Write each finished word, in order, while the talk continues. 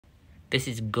This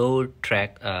is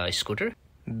Gotrax scooter.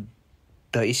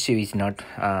 The issue is not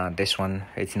this one.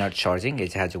 It's not charging.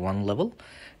 It has one level.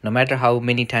 No matter how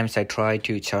many times I try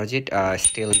to charge it,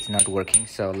 still it's not working.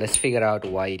 So let's figure out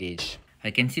why it is.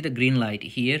 I can see the green light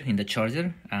here in the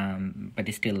charger, but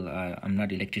it's still I'm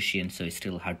not electrician, so it's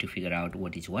still hard to figure out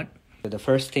what is what. So the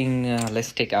first thing,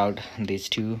 let's take out these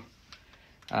two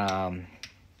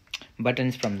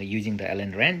buttons from using the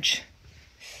Allen wrench.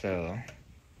 So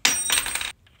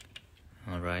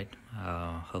all right,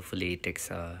 hopefully it takes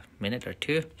a minute or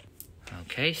two.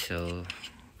 Okay, so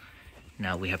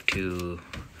now we have to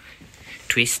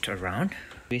twist around,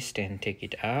 twist and take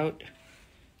it out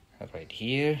right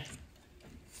here.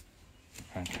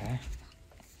 Okay,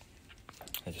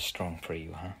 that's strong for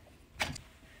you, huh?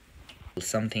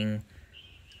 Something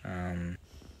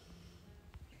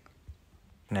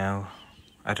now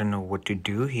I don't know what to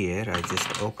do here. I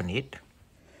just open it.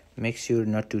 Make sure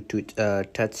not to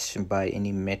touch by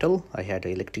any metal. I had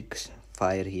an electric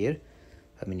fire here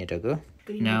a minute ago.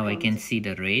 Now I can see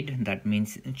the red, that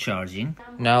means charging.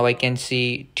 Now I can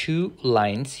see two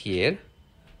lines here.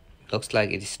 Looks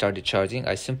like it started charging.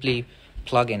 I simply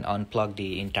plug and unplug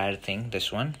the entire thing,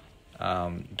 this one.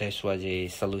 This was a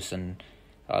solution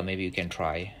maybe you can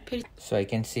try. So I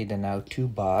can see the now 2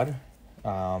 bar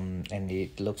and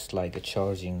it looks like a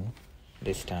charging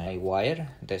this time.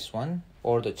 Wire, this one,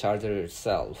 or the charger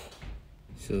itself.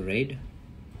 So red,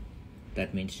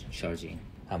 that means charging.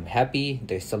 I'm happy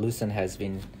the solution has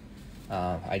been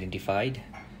identified.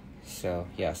 So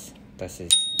yes, this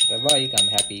is the bike. I'm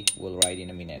happy. We'll ride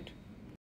in a minute.